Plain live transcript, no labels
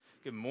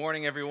Good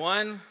morning,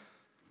 everyone.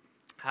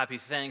 Happy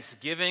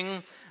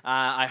Thanksgiving.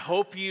 I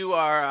hope you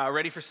are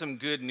ready for some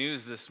good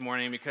news this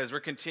morning because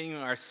we're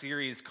continuing our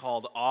series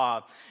called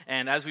Awe.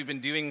 And as we've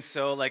been doing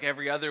so, like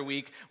every other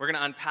week, we're going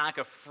to unpack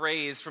a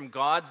phrase from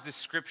God's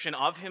description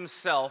of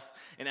himself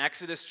in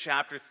Exodus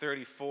chapter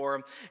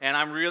 34. And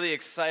I'm really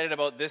excited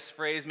about this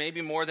phrase,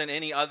 maybe more than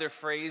any other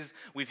phrase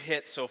we've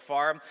hit so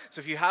far. So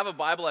if you have a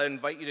Bible, I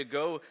invite you to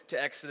go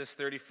to Exodus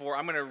 34.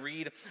 I'm going to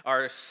read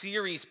our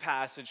series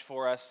passage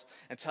for us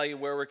and tell you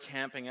where we're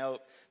camping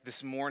out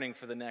this morning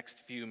for the next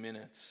few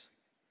minutes.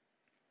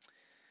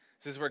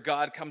 This is where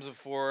God comes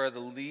before the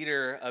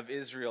leader of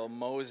Israel,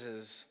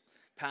 Moses,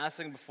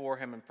 passing before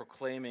him and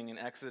proclaiming in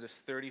Exodus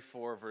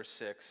 34, verse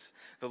 6,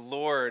 the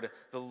Lord,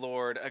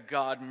 a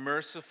God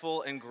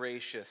merciful and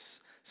gracious,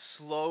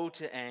 slow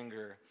to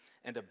anger,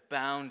 and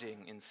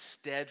abounding in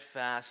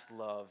steadfast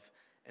love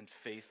and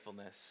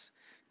faithfulness,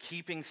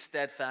 keeping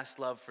steadfast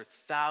love for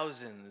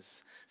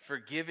thousands,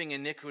 forgiving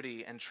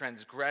iniquity and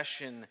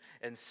transgression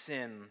and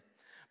sin,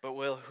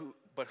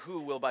 but who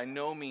will by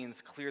no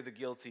means clear the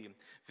guilty,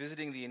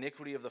 visiting the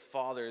iniquity of the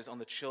fathers on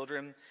the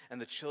children and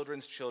the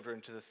children's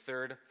children to the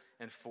third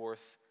and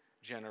fourth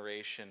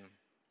generation.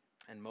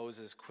 And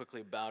Moses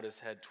quickly bowed his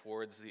head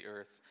towards the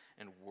earth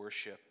and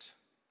worshiped.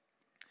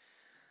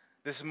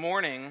 This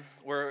morning,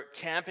 we're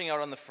camping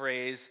out on the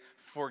phrase,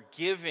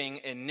 forgiving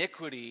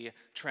iniquity,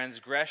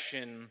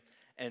 transgression,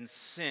 and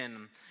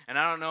sin. And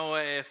I don't know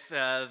if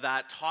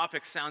that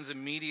topic sounds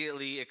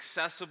immediately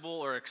accessible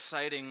or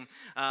exciting,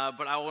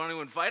 but I want to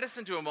invite us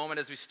into a moment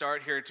as we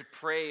start here to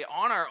pray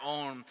on our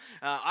own,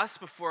 us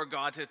before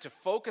God, to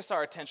focus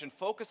our attention,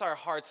 focus our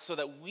hearts so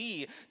that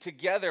we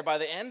together by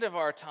the end of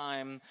our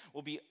time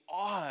will be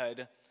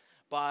awed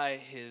by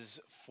his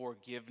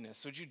forgiveness.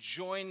 So would you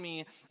join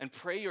me and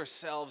pray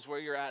yourselves where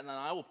you're at, and then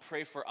I will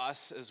pray for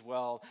us as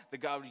well, that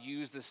God would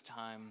use this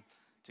time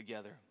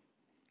together.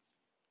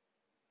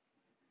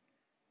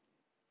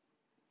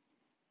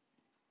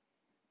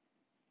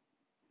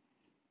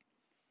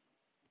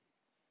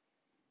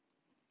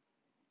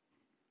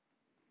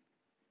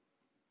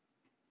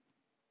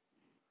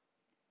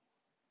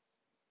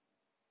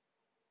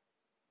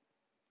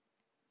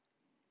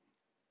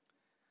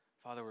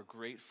 Father, we're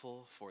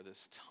grateful for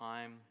this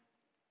time.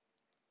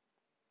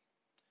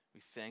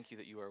 We thank you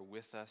that you are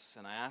with us,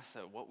 and I ask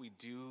that what we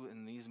do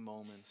in these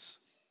moments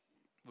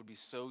would be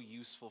so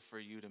useful for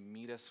you to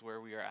meet us where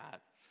we are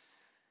at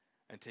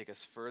and take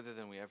us further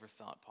than we ever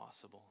thought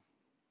possible.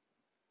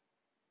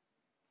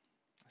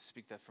 I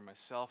speak that for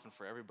myself and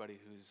for everybody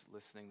who's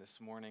listening this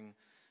morning,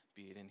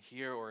 be it in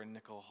here or in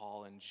Nickel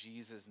Hall, in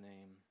Jesus'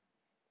 name,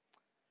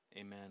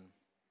 amen.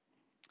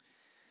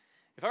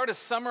 If I were to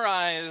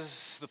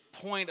summarize the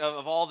point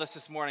of all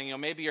this morning,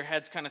 maybe your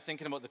head's kind of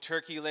thinking about the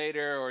turkey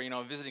later, or,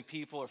 visiting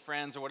people or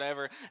friends or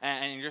whatever,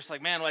 and you're just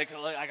like, man,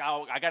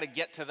 I got to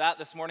get to that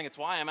this morning. It's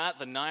why I'm at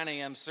the 9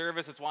 a.m.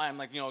 service. It's why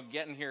I'm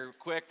getting here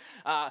quick.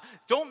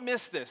 Don't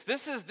miss this.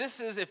 This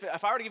is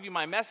if I were to give you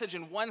my message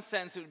in one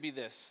sentence, it would be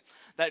this,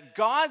 that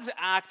God's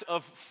act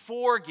of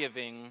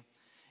forgiving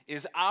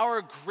is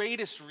our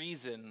greatest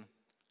reason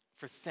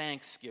for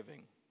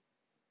thanksgiving.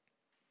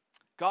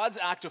 God's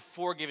act of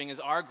forgiving is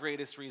our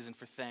greatest reason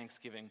for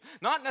thanksgiving.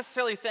 Not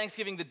necessarily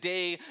Thanksgiving the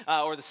day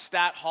or the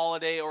stat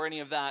holiday or any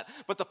of that,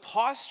 but the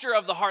posture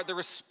of the heart, the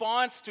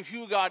response to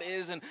who God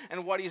is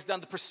and what he's done,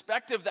 the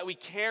perspective that we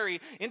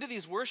carry into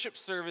these worship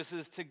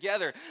services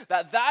together,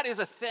 that is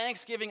a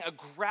thanksgiving, a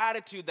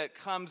gratitude that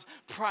comes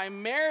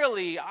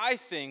primarily, I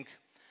think,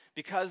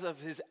 because of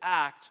his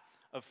act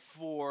of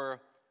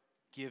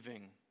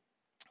forgiving.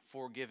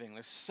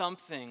 There's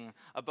something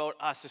about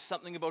us, there's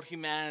something about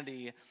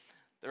humanity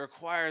that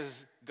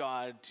requires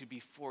God to be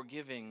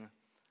forgiving,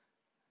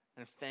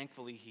 and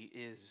thankfully he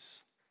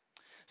is.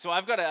 So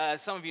I've got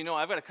some of you know,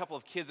 I've got a couple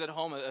of kids at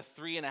home, a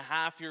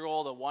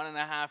 3.5-year-old, a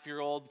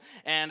 1.5-year-old,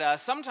 and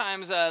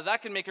sometimes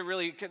that can make a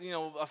really,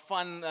 a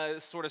fun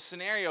sort of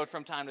scenario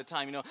from time to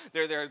time.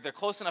 They're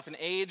close enough in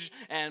age,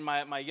 and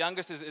my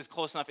youngest is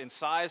close enough in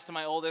size to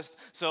my oldest,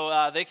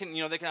 so they can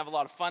have a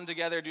lot of fun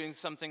together doing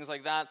some things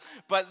like that.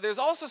 But there's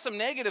also some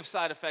negative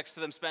side effects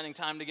to them spending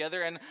time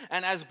together, and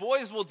as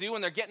boys will do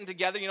when they're getting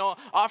together,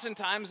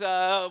 oftentimes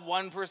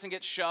one person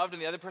gets shoved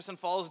and the other person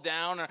falls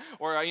down,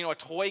 or a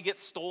toy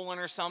gets stolen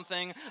or something,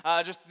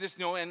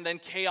 and then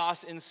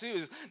chaos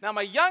ensues. Now,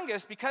 my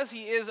youngest, because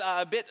he is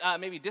a bit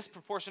maybe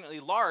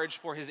disproportionately large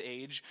for his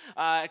age,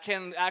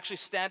 can actually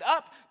stand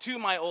up to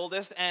my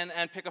oldest and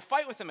pick a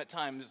fight with him at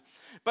times.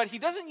 But he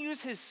doesn't use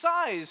his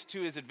size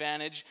to his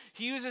advantage.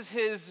 He uses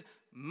his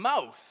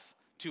mouth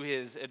to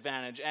his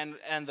advantage,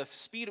 and the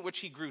speed at which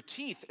he grew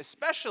teeth,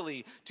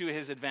 especially to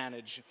his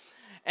advantage.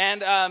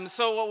 And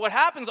so what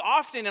happens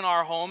often in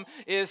our home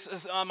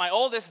is my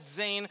oldest,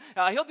 Zane,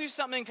 he'll do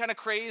something kind of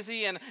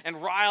crazy and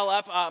rile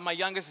up my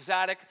youngest,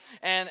 Zadok.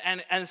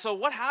 And so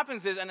what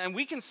happens is, and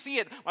we can see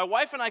it, my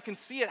wife and I can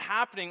see it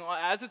happening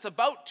as it's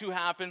about to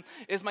happen,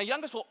 is my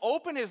youngest will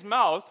open his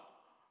mouth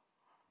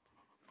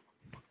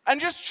and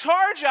just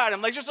charge at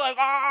him, and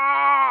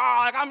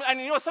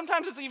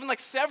sometimes it's even like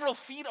several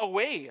feet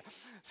away.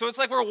 So it's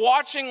like we're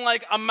watching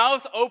like a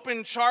mouth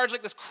open charge,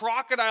 like this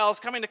crocodile is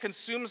coming to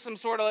consume some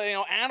sort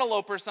of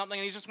antelope or something,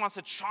 and he just wants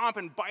to chomp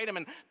and bite him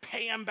and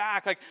pay him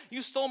back. Like,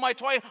 you stole my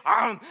toy,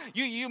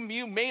 you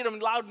made a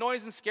loud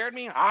noise and scared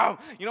me.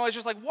 It's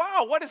just like,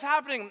 wow, what is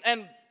happening?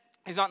 And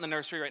he's not in the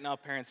nursery right now,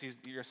 parents.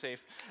 You're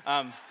safe.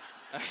 But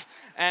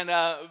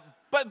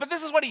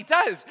this is what he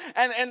does.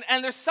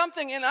 And there's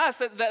something in us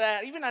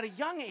that even at a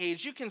young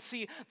age, you can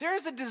see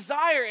there's a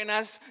desire in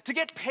us to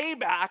get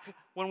payback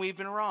when we've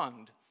been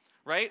wronged,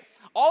 right?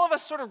 All of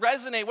us sort of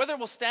resonate, whether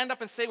we'll stand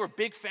up and say we're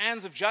big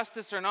fans of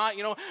justice or not,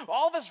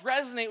 all of us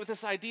resonate with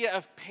this idea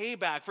of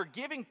payback, for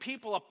giving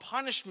people a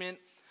punishment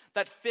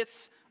that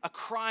fits a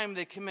crime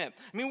they commit.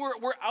 I mean,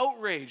 we're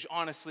outraged,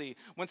 honestly,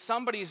 when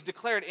somebody is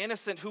declared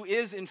innocent who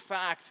is, in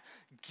fact,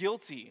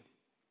 guilty.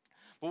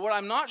 But what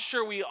I'm not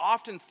sure we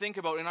often think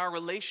about in our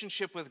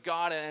relationship with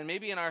God and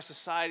maybe in our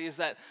society is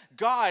that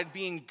God,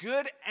 being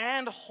good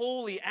and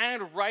holy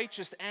and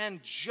righteous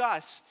and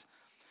just,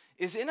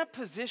 is in a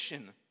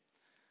position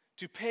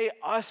to pay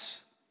us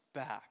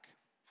back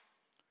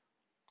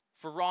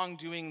for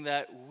wrongdoing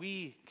that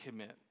we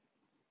commit.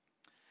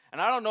 And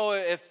I don't know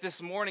if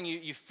this morning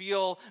you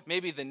feel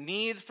maybe the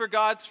need for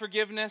God's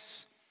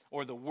forgiveness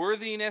or the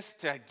worthiness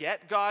to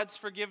get God's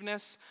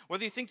forgiveness,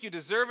 whether you think you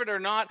deserve it or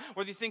not,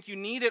 whether you think you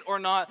need it or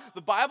not.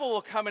 The Bible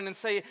will come in and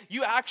say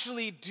you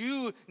actually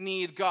do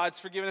need God's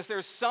forgiveness.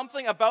 There's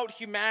something about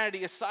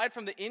humanity, aside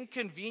from the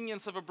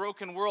inconvenience of a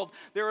broken world,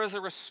 there is a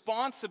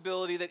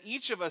responsibility that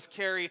each of us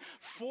carry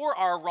for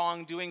our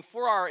wrongdoing,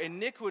 for our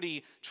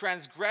iniquity,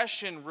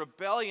 transgression,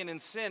 rebellion,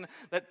 and sin,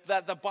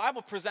 that the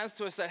Bible presents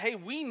to us that, hey,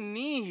 we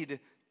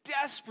need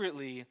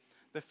desperately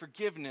the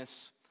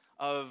forgiveness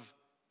of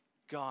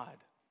God.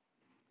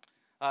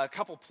 A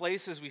couple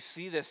places we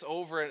see this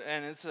over,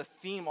 and it's a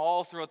theme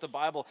all throughout the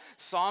Bible.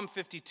 Psalm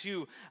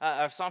 53,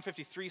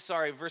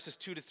 verses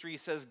 2-3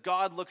 says,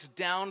 God looks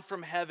down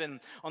from heaven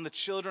on the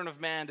children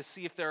of man to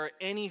see if there are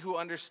any who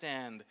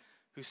understand,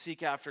 who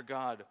seek after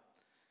God.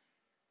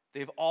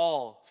 They've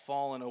all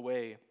fallen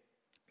away.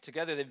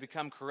 Together they've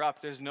become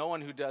corrupt. There's no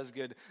one who does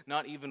good,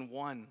 not even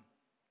one.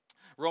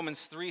 Romans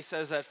 3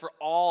 says that for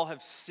all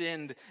have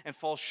sinned and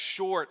fall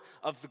short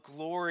of the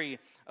glory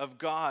of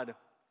God.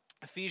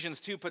 Ephesians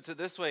 2 puts it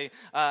this way,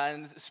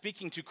 and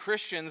speaking to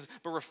Christians,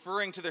 but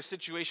referring to their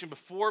situation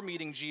before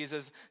meeting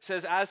Jesus,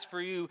 says, as for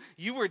you,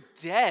 you were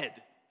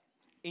dead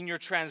in your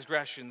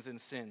transgressions and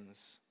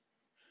sins.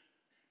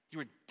 You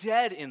were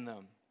dead in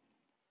them.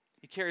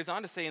 He carries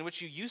on to say, in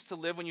which you used to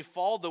live when you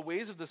followed the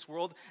ways of this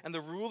world and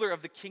the ruler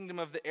of the kingdom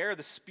of the air,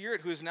 the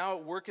spirit who is now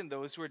at work in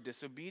those who are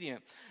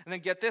disobedient. And then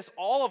get this,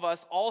 all of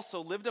us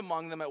also lived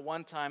among them at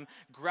one time,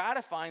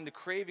 gratifying the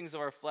cravings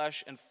of our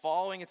flesh and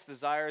following its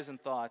desires and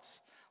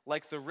thoughts.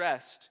 Like the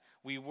rest,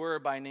 we were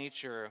by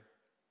nature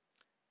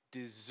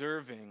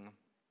deserving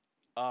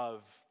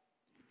of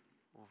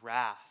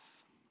wrath.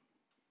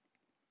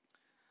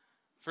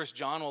 1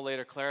 John will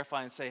later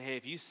clarify and say, hey,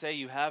 if you say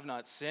you have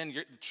not sinned,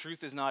 the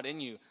truth is not in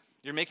you.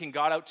 You're making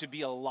God out to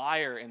be a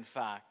liar, in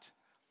fact.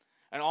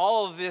 And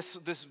all of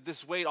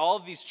this weight, all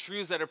of these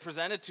truths that are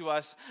presented to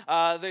us,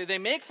 they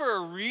make for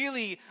a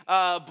really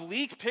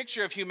bleak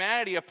picture of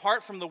humanity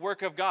apart from the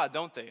work of God,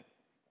 don't they?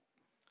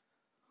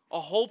 A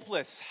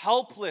hopeless,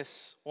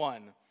 helpless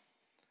one.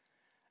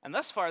 And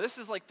thus far, this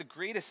is like the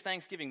greatest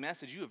Thanksgiving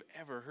message you have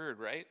ever heard,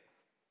 right?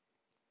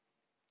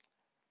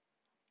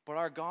 But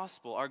our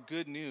gospel, our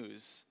good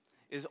news,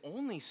 is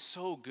only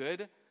so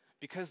good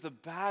because the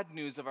bad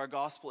news of our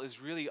gospel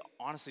is really,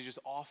 honestly, just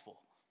awful.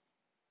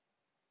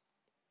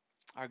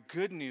 Our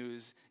good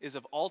news is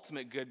of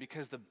ultimate good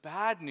because the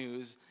bad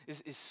news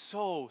is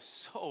so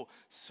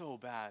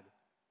bad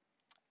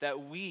that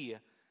we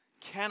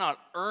cannot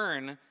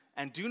earn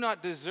and do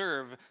not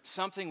deserve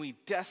something we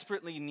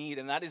desperately need,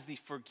 and that is the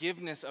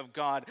forgiveness of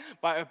God,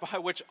 by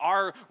which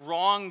our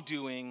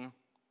wrongdoing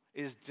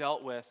is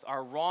dealt with.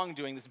 Our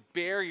wrongdoing, this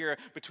barrier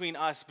between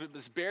us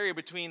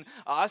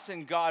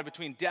and God,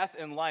 between death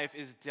and life,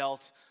 is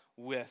dealt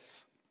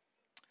with.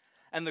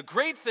 And the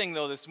great thing,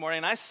 though, this morning,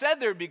 and I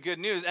said there would be good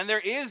news, and there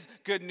is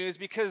good news,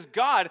 because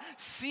God,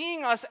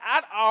 seeing us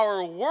at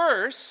our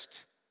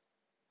worst,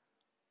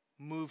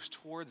 moves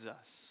towards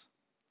us.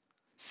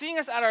 Seeing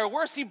us at our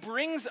worst, he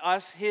brings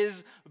us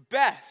his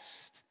best.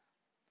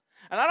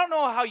 And I don't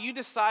know how you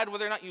decide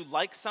whether or not you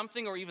like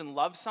something or even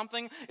love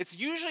something. It's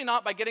usually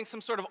not by getting some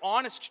sort of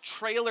honest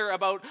trailer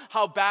about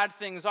how bad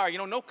things are.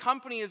 No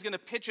company is going to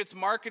pitch its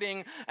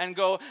marketing and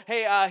go,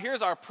 hey,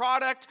 here's our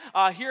product.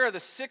 Here are the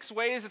 6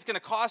 ways it's going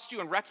to cost you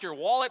and wreck your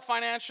wallet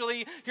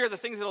financially. Here are the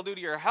things it'll do to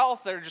your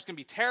health that are just going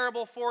to be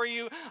terrible for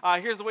you.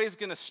 Here's the ways it's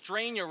going to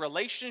strain your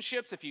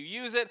relationships if you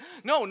use it.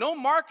 No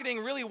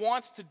marketing really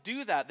wants to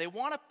do that. They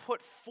want to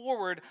put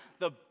forward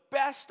the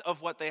best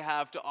of what they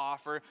have to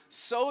offer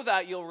so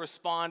that you'll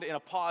respond in a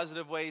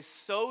positive way,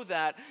 so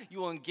that you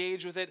will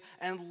engage with it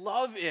and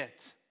love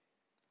it.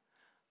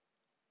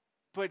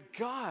 But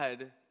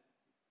God,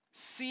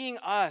 seeing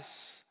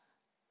us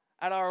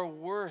at our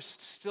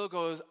worst, still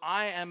goes,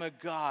 I am a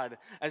God,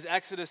 as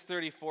Exodus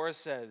 34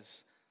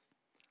 says,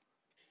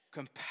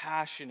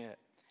 compassionate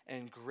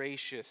and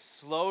gracious,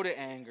 slow to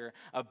anger,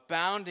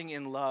 abounding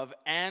in love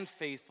and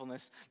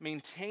faithfulness,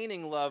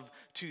 maintaining love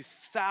to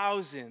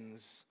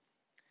thousands,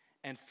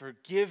 and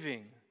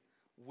forgiving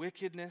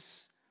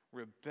wickedness,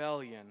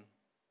 rebellion,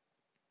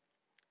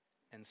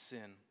 and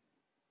sin.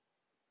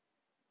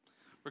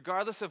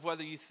 Regardless of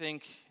whether you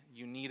think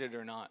you need it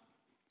or not,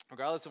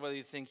 regardless of whether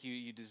you think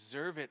you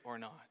deserve it or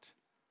not,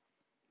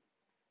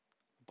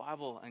 the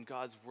Bible and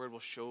God's word will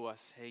show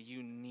us, hey,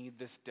 you need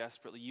this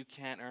desperately. You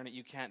can't earn it.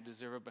 You can't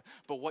deserve it.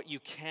 But what you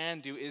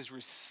can do is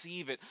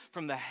receive it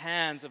from the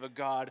hands of a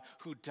God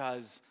who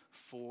does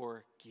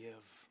forgive.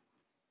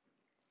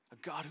 A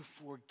God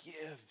who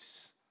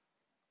forgives.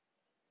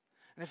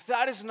 And if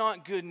that is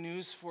not good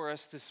news for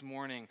us this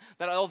morning,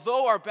 that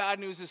although our bad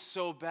news is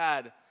so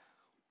bad,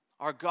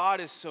 our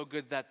God is so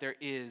good that there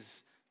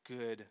is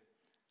good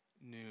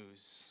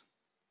news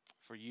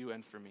for you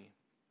and for me.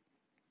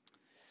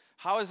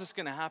 How is this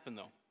going to happen,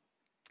 though?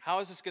 How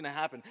is this going to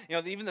happen?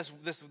 Even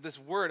this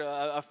word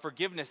of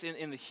forgiveness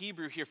in the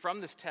Hebrew here,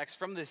 from this text,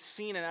 from this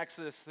scene in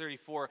Exodus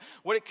 34,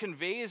 what it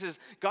conveys is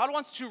God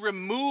wants to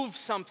remove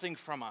something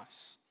from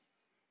us,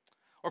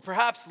 or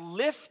perhaps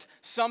lift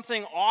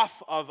something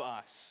off of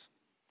us.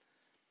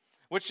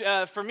 Which,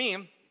 for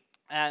me,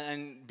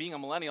 and being a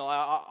millennial,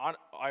 I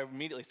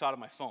immediately thought of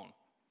my phone,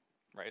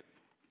 right?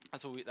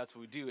 That's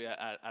what we do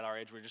at our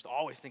age. We're just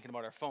always thinking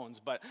about our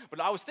phones. But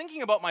I was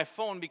thinking about my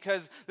phone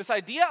because this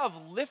idea of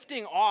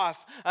lifting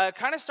off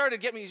kind of started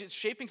to get me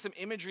shaping some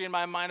imagery in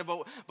my mind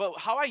about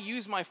how I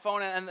use my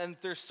phone. And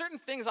there's certain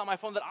things on my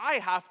phone that I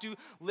have to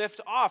lift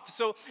off.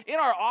 So in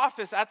our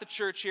office at the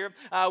church here,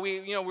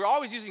 we're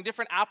always using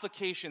different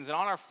applications. And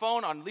on our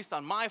phone, at least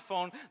on my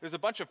phone, there's a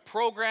bunch of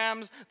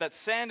programs that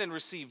send and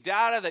receive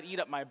data that eat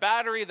up my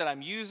battery that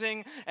I'm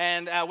using.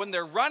 And when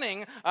they're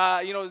running,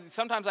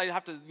 sometimes I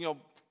have to,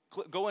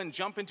 go and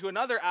jump into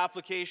another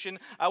application,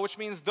 which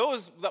means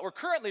those that were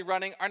currently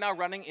running are now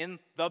running in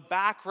the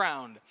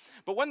background.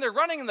 But when they're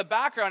running in the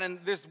background, and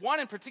there's one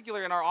in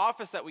particular in our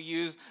office that we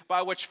use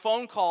by which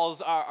phone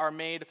calls are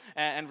made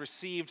and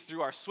received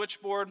through our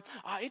switchboard,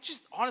 it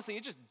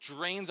just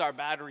drains our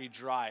battery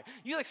dry.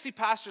 You see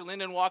Pastor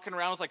Lyndon walking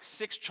around with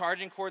 6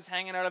 charging cords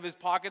hanging out of his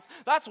pockets.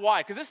 That's why,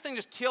 because this thing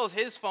just kills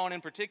his phone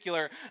in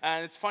particular,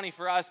 and it's funny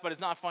for us, but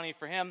it's not funny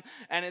for him.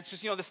 And it's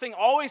just, this thing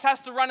always has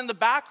to run in the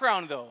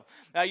background, though.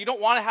 You don't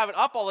want to have it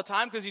up all the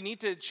time because you need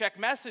to check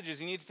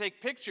messages, you need to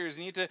take pictures,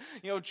 you need to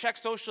check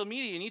social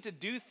media, you need to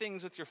do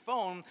things with your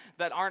phone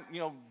that aren't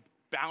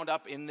bound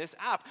up in this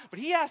app. But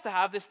he has to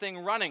have this thing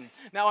running.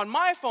 Now on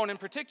my phone in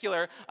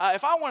particular,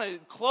 if I want to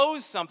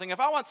close something,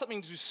 if I want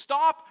something to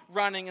stop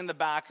running in the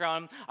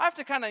background, I have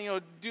to kind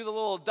of do the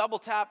little double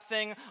tap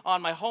thing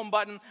on my home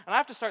button, and I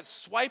have to start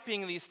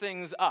swiping these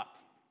things up,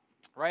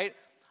 right?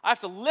 I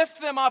have to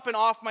lift them up and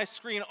off my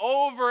screen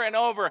over and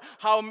over,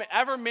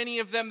 however many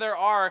of them there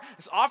are.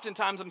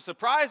 Oftentimes I'm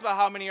surprised by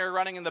how many are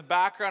running in the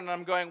background, and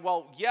I'm going,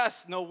 well,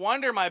 yes, no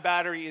wonder my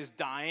battery is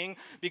dying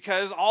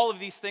because all of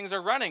these things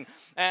are running.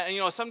 And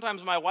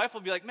sometimes my wife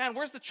will be like, man,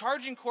 where's the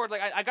charging cord?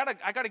 I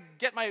gotta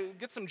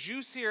get some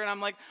juice here. And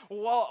I'm like,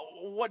 well,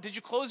 what, did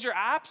you close your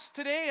apps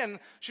today? And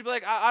she'd be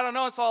like, I don't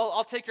know, so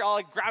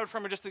I'll grab it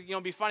from her just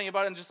to be funny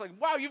about it, and just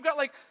wow, you've got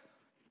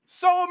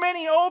so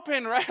many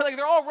open, right?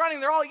 They're all running,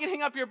 they're all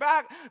eating up your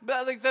back,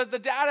 the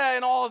data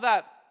and all of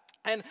that.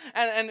 And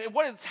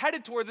what it's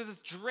headed towards is it's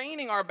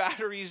draining our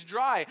batteries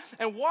dry.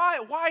 And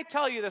why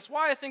tell you this?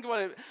 Why I think about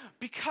it?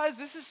 Because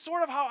this is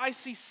sort of how I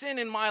see sin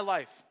in my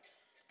life.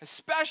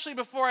 Especially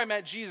before I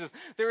met Jesus,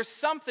 there is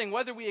something,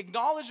 whether we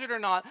acknowledge it or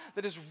not,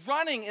 that is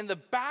running in the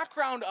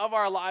background of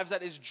our lives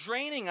that is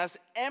draining us,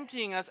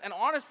 emptying us, and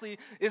honestly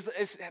is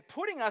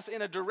putting us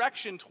in a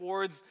direction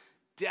towards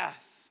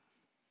death.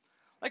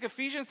 Like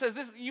Ephesians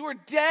says, you were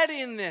dead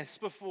in this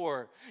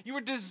before. You were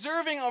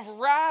deserving of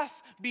wrath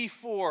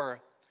before.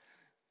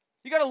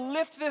 You got to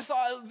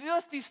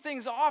lift these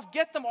things off,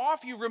 get them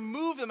off you,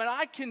 remove them, and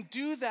I can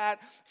do that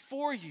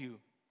for you.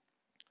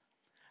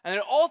 And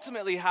it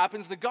ultimately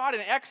happens, the God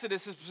in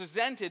Exodus is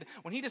presented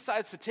when he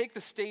decides to take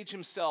the stage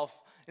himself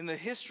in the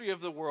history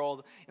of the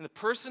world, in the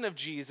person of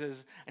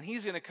Jesus, and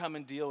he's going to come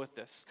and deal with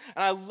this.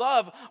 And I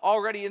love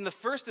already in the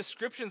first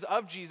descriptions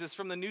of Jesus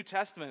from the New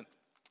Testament,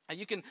 and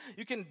you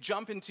can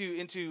jump into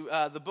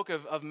the book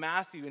of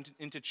Matthew,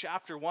 into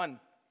chapter 1.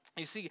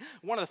 You see,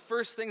 one of the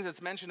first things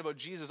that's mentioned about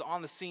Jesus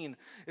on the scene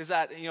is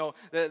that,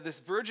 this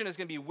virgin is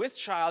going to be with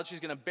child.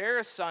 She's going to bear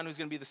a son who's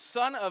going to be the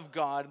Son of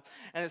God.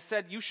 And it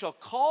said, you shall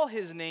call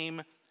his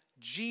name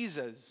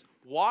Jesus.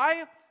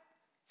 Why?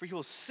 For he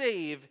will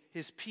save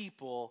his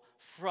people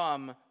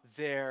from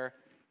their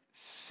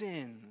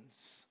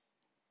sins.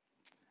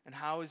 And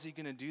how is he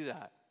going to do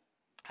that?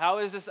 How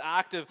is this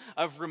act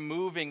of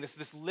removing,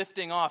 this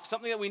lifting off,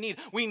 something that we need?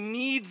 We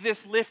need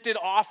this lifted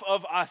off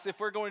of us if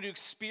we're going to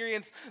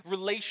experience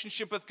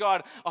relationship with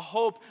God, a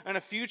hope and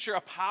a future,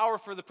 a power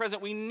for the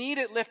present. We need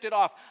it lifted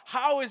off.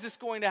 How is this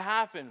going to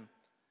happen?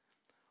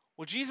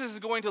 Well, Jesus is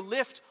going to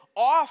lift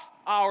off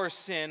our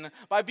sin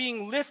by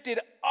being lifted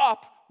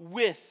up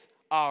with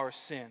our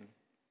sin.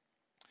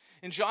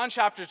 In John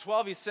chapter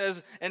 12, he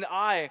says, "And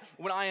I,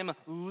 when I am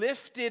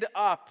lifted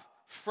up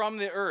from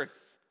the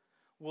earth,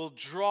 will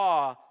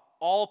draw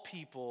all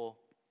people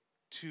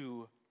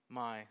to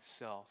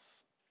myself."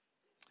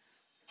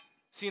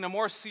 See, in a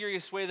more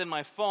serious way than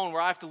my phone,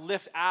 where I have to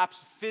lift apps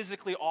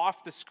physically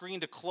off the screen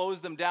to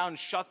close them down,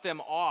 shut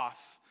them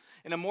off.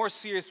 In a more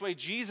serious way,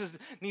 Jesus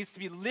needs to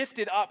be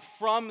lifted up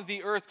from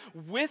the earth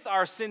with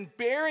our sin,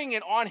 bearing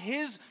it on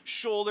his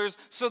shoulders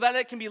so that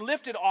it can be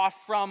lifted off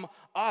from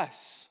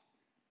us.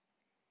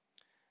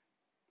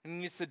 And he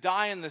needs to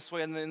die in this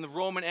way, in the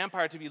Roman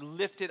Empire, to be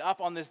lifted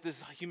up on this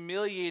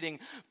humiliating,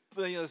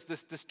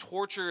 this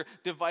torture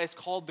device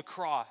called the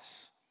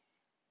cross.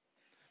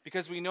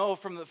 Because we know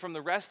from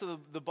the rest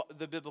of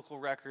the biblical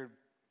record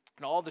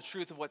and all the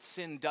truth of what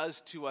sin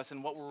does to us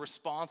and what we're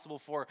responsible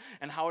for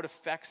and how it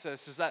affects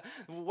us, is that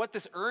what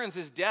this earns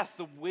is death.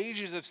 The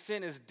wages of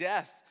sin is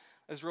death,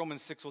 as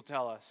Romans 6 will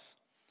tell us.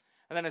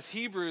 And then as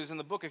Hebrews, in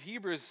the book of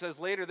Hebrews, says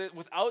later, that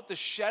without the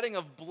shedding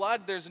of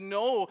blood, there's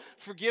no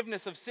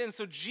forgiveness of sin.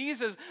 So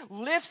Jesus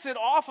lifts it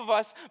off of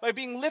us by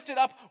being lifted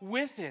up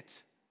with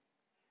it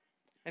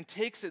and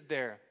takes it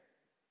there.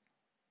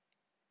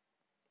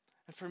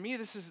 And for me,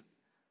 this is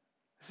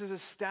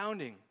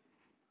astounding.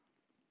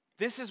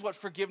 This is what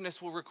forgiveness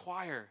will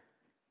require.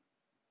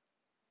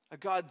 A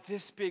God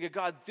this big, a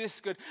God this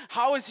good.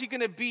 How is he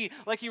going to be,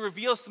 like he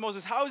reveals to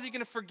Moses, how is he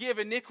going to forgive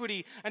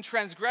iniquity and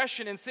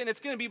transgression and sin? It's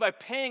going to be by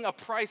paying a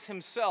price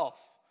himself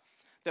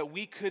that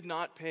we could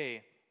not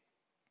pay.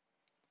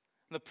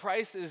 The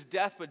price is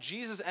death, but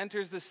Jesus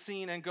enters the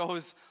scene and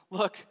goes,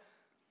 look,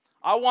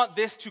 I want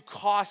this to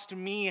cost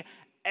me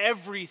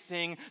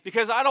everything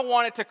because I don't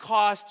want it to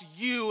cost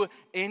you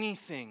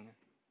anything.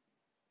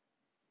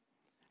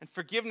 And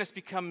forgiveness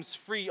becomes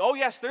free. Oh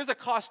yes, there's a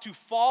cost to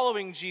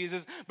following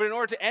Jesus, but in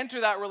order to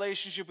enter that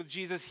relationship with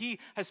Jesus, he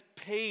has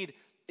paid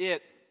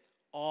it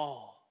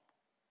all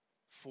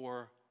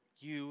for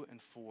you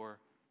and for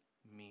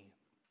me.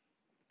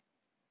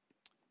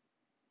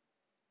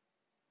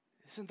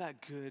 Isn't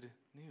that good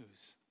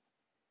news?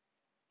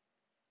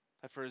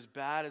 That for as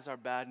bad as our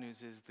bad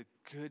news is, the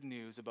good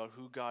news about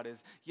who God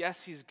is.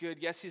 Yes, he's good.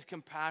 Yes, he's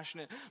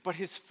compassionate. But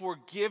his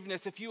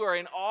forgiveness, if you are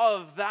in awe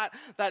of that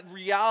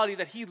reality,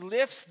 that he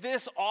lifts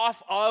this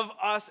off of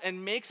us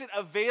and makes it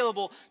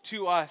available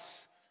to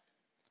us,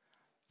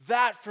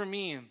 that for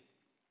me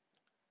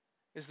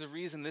is the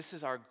reason this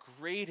is our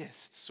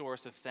greatest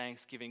source of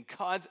thanksgiving.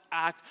 God's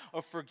act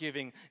of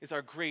forgiving is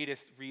our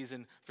greatest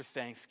reason for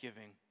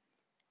thanksgiving.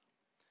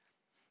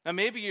 Now,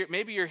 maybe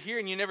you're here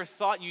and you never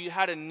thought you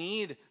had a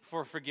need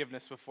for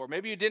forgiveness before.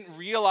 Maybe you didn't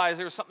realize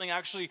there was something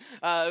actually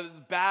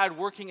bad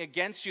working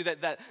against you,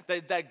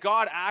 that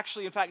God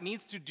actually, in fact,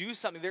 needs to do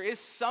something. There is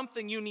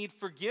something you need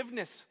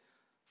forgiveness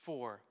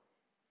for.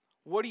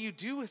 What do you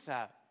do with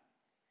that?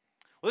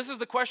 Well, this is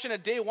the question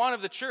at day one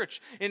of the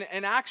church. In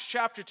Acts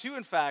chapter 2,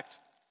 in fact,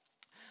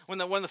 when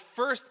the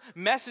first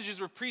messages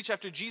were preached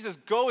after Jesus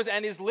goes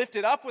and is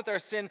lifted up with our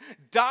sin,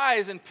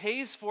 dies and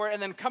pays for it,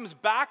 and then comes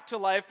back to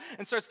life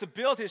and starts to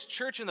build his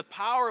church in the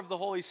power of the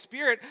Holy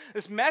Spirit,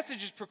 this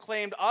message is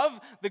proclaimed of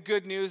the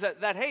good news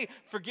that hey,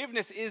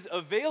 forgiveness is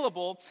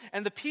available.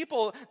 And the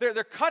people,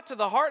 they're cut to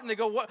the heart and they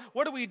go,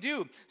 what do we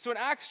do? So in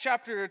Acts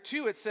chapter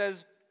 2, it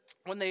says,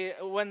 when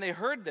they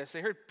heard this,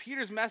 they heard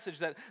Peter's message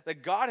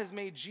that God has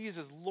made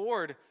Jesus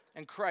Lord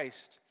and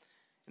Christ.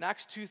 In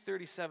Acts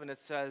 2:37, it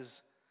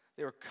says,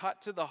 they were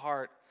cut to the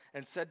heart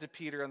and said to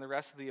Peter and the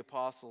rest of the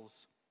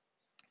apostles,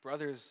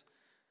 brothers,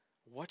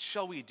 what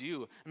shall we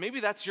do? And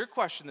maybe that's your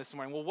question this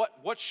morning. Well,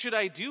 what should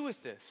I do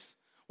with this?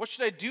 What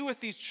should I do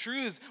with these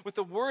truths, with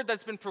the word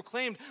that's been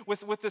proclaimed,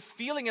 with this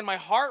feeling in my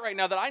heart right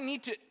now that I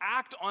need to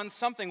act on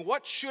something?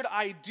 What should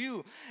I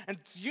do? And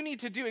you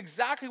need to do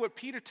exactly what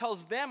Peter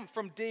tells them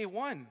from day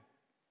one.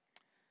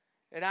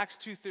 In Acts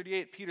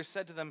 2:38, Peter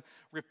said to them,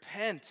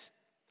 repent,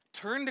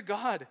 turn to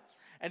God,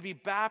 and be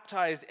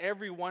baptized,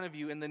 every one of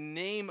you, in the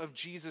name of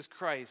Jesus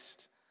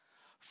Christ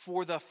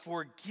for the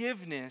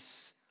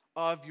forgiveness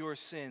of your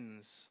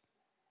sins.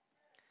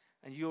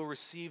 And you will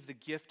receive the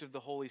gift of the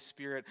Holy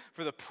Spirit,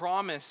 for the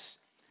promise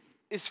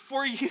is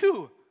for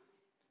you.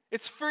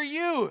 It's for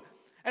you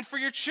and for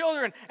your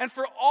children and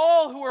for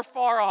all who are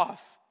far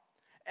off,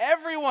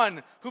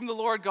 everyone whom the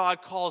Lord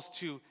God calls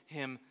to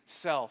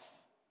himself.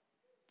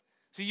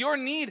 So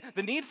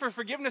the need for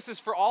forgiveness is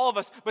for all of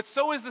us, but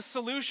so is the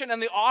solution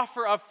and the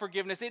offer of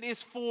forgiveness. It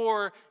is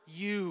for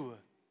you.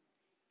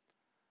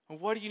 And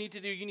what do you need to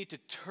do? You need to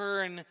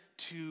turn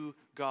to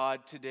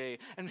God today.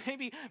 And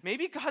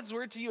maybe God's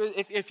word to you is,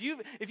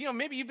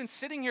 maybe you've been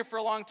sitting here for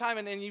a long time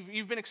and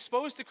you've been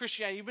exposed to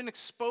Christianity, you've been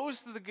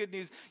exposed to the good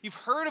news, you've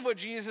heard of what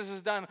Jesus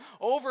has done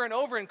over and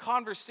over in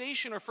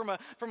conversation or from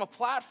a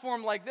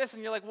platform like this,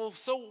 and you're like, well,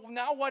 so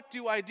now what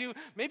do I do?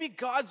 Maybe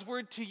God's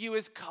word to you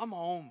is come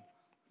home.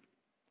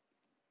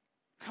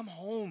 Come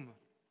home.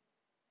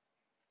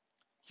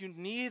 You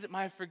need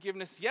my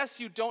forgiveness.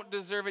 Yes, you don't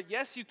deserve it.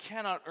 Yes, you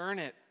cannot earn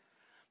it.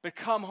 But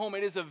come home,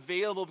 it is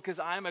available because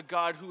I'm a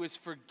God who is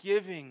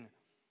forgiving.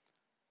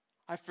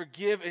 I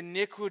forgive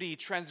iniquity,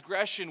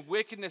 transgression,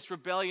 wickedness,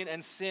 rebellion,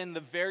 and sin,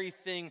 the very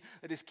thing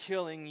that is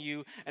killing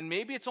you. And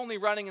maybe it's only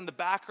running in the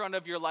background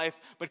of your life,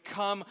 but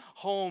come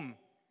home.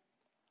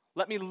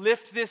 Let me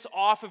lift this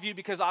off of you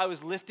because I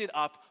was lifted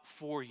up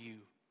for you.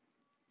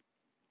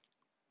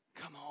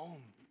 Come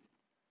home.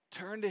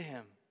 Turn to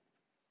him.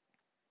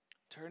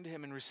 Turn to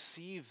him and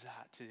receive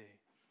that today.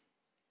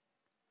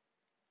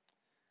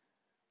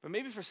 But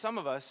maybe for some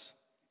of us,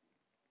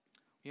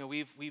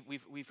 we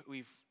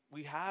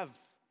have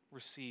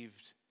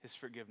received his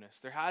forgiveness.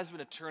 There has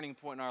been a turning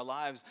point in our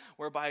lives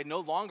whereby no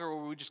longer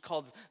were we just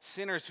called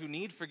sinners who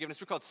need forgiveness.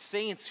 We're called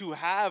saints who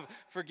have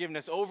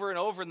forgiveness. Over and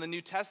over in the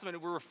New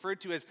Testament, we're referred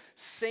to as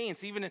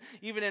saints. Even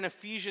in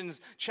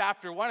Ephesians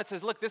chapter 1, it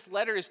says, look, this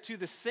letter is to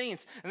the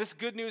saints. And this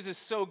good news is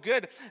so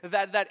good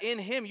that in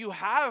him you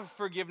have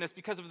forgiveness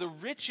because of the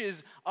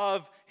riches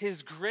of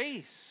his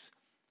grace.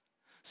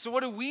 So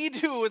what do we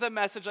do with a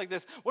message like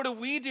this? What do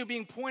we do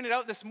being pointed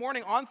out this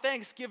morning on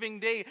Thanksgiving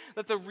Day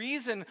that the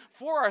reason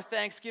for our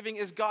Thanksgiving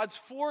is God's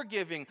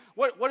forgiving?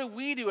 What do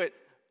we do?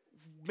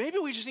 Maybe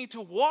we just need to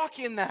walk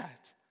in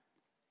that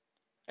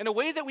in a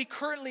way that we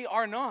currently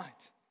are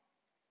not.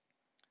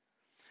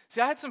 See,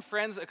 I had some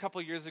friends a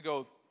couple years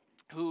ago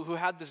who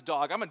had this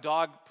dog. I'm a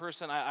dog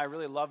person. I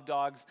really love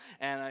dogs,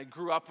 and I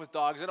grew up with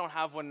dogs. I don't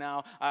have one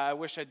now. I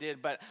wish I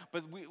did, but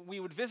we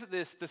would visit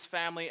this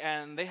family,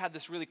 and they had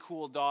this really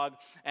cool dog.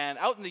 And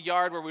out in the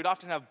yard where we'd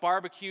often have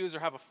barbecues or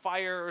have a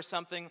fire or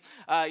something,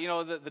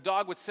 the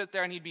dog would sit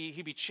there, and he'd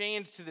be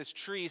chained to this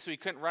tree so he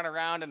couldn't run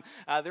around. And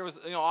there was,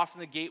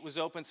 often the gate was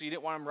open, so you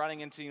didn't want him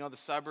running into, the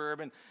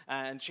suburb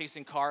and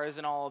chasing cars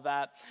and all of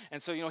that.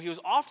 And so, he was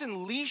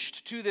often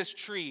leashed to this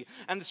tree,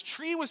 and this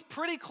tree was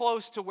pretty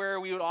close to where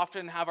we would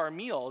often have our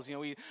meals.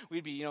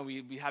 We'd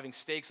be having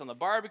steaks on the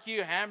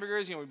barbecue,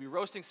 hamburgers, we'd be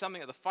roasting something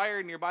at the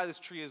fire nearby this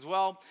tree as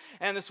well.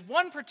 And this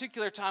one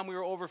particular time we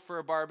were over for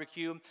a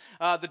barbecue,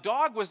 the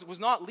dog was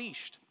not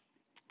leashed.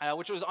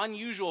 Which was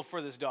unusual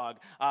for this dog.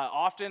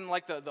 Often,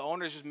 the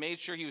owners just made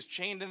sure he was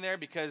chained in there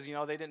because, they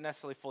didn't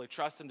necessarily fully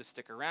trust him to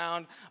stick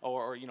around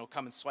or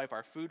come and swipe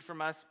our food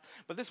from us.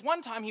 But this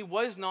one time, he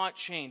was not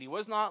chained. He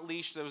was not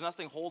leashed. There was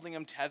nothing holding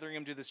him, tethering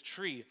him to this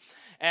tree.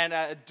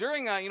 And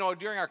during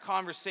our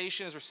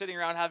conversation, as we're sitting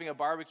around having a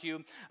barbecue,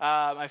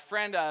 my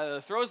friend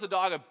throws the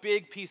dog a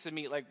big piece of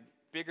meat,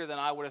 bigger than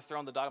I would have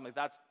thrown the dog. I'm like,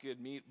 that's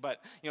good meat.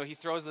 But, he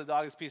throws the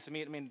dog this piece of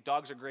meat. I mean,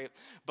 dogs are great.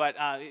 But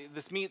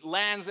this meat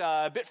lands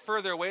a bit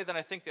further away than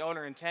I think the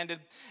owner intended.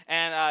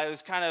 And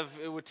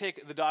it would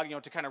take the dog,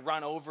 to kind of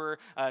run over,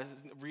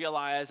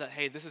 realize that,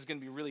 hey, this is going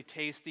to be really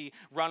tasty,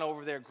 run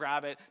over there,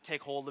 grab it,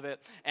 take hold of it.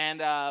 And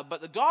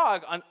but the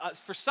dog,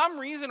 for some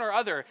reason or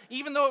other,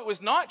 even though it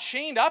was not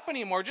chained up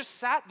anymore, just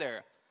sat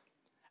there.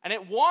 And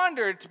it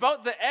wandered to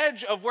about the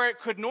edge of where it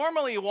could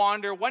normally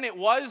wander when it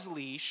was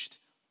leashed.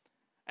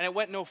 And it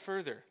went no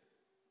further.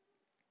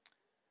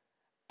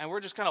 And we're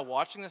just kind of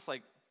watching this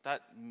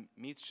that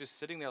meat's just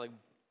sitting there,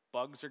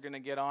 bugs are going to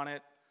get on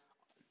it.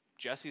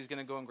 Jesse's going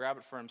to go and grab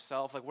it for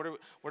himself. What are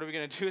we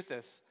going to do with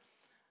this?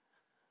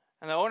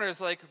 And the owner is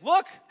like,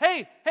 look,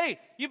 hey,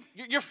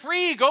 you're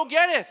free. Go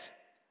get it.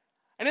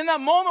 And in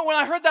that moment when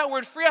I heard that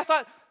word free, I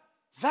thought,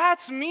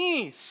 that's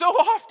me so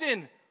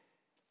often.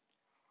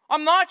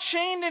 I'm not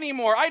chained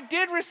anymore. I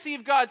did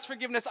receive God's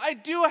forgiveness. I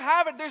do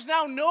have it. There's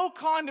now no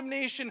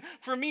condemnation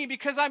for me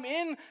because I'm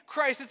in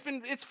Christ.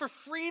 It's for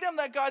freedom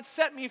that God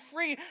set me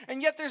free.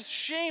 And yet there's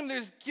shame,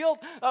 there's guilt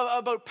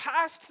about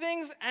past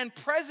things and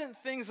present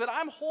things that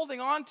I'm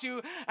holding on to.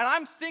 And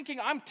I'm thinking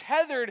I'm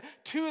tethered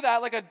to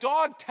that like a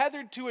dog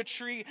tethered to a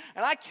tree.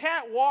 And I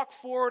can't walk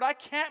forward. I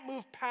can't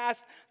move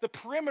past the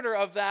perimeter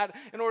of that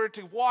in order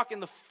to walk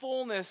in the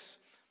fullness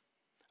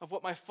of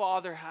what my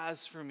Father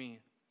has for me.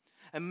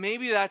 And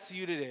maybe that's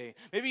you today.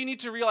 Maybe you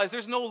need to realize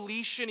there's no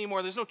leash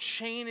anymore. There's no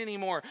chain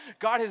anymore.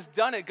 God has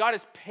done it. God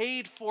has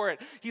paid for it.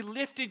 He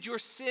lifted your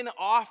sin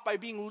off by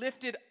being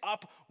lifted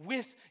up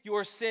with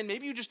your sin.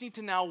 Maybe you just need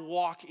to now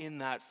walk in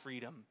that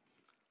freedom.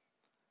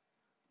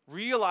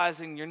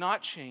 Realizing you're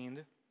not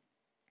chained.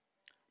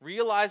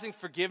 Realizing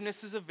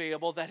forgiveness is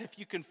available, that if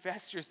you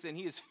confess your sin,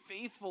 He is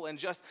faithful and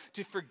just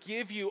to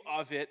forgive you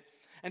of it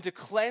and to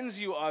cleanse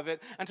you of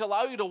it and to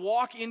allow you to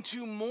walk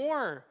into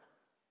more.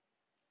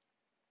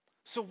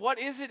 So what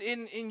is it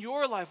in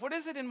your life? What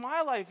is it in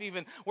my life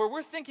even? Where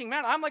we're thinking,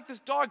 man, I'm like this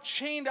dog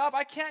chained up.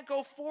 I can't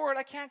go forward.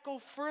 I can't go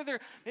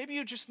further. Maybe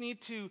you just need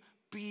to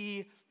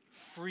be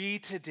free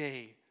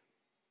today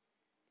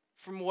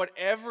from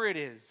whatever it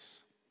is.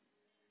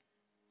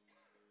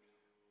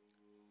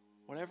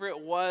 Whatever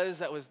it was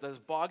that was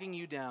bogging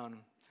you down.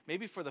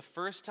 Maybe for the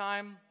first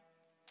time.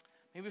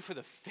 Maybe for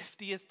the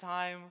 50th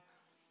time.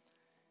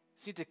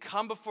 You need to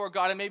come before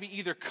God and maybe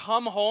either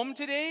come home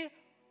today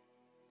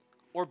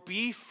or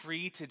be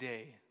free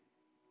today.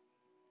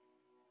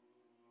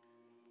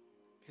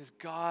 Because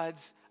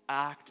God's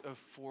act of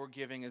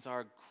forgiving is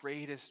our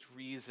greatest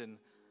reason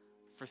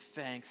for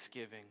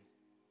thanksgiving.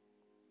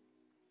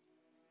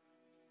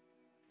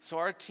 So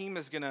our team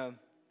is going to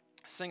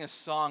sing a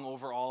song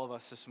over all of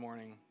us this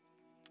morning.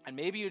 And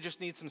maybe you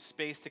just need some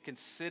space to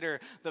consider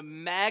the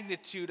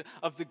magnitude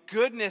of the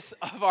goodness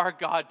of our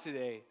God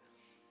today.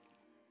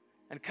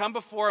 And come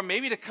before Him,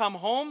 maybe to come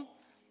home,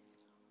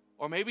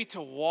 or maybe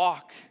to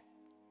walk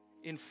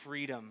in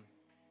freedom.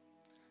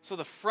 So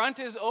the front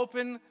is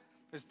open.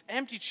 There's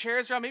empty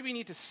chairs around. Maybe you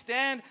need to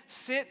stand,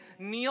 sit,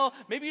 kneel.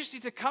 Maybe you just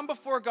need to come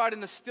before God in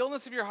the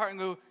stillness of your heart and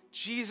go,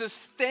 Jesus,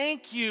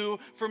 thank you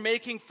for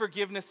making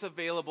forgiveness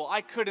available.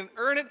 I couldn't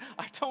earn it.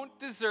 I don't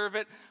deserve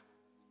it,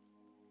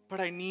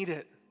 but I need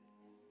it.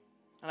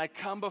 And I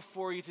come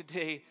before you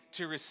today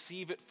to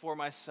receive it for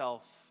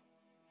myself.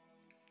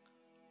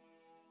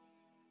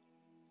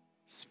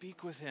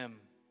 Speak with Him.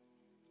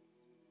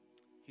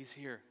 He's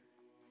here.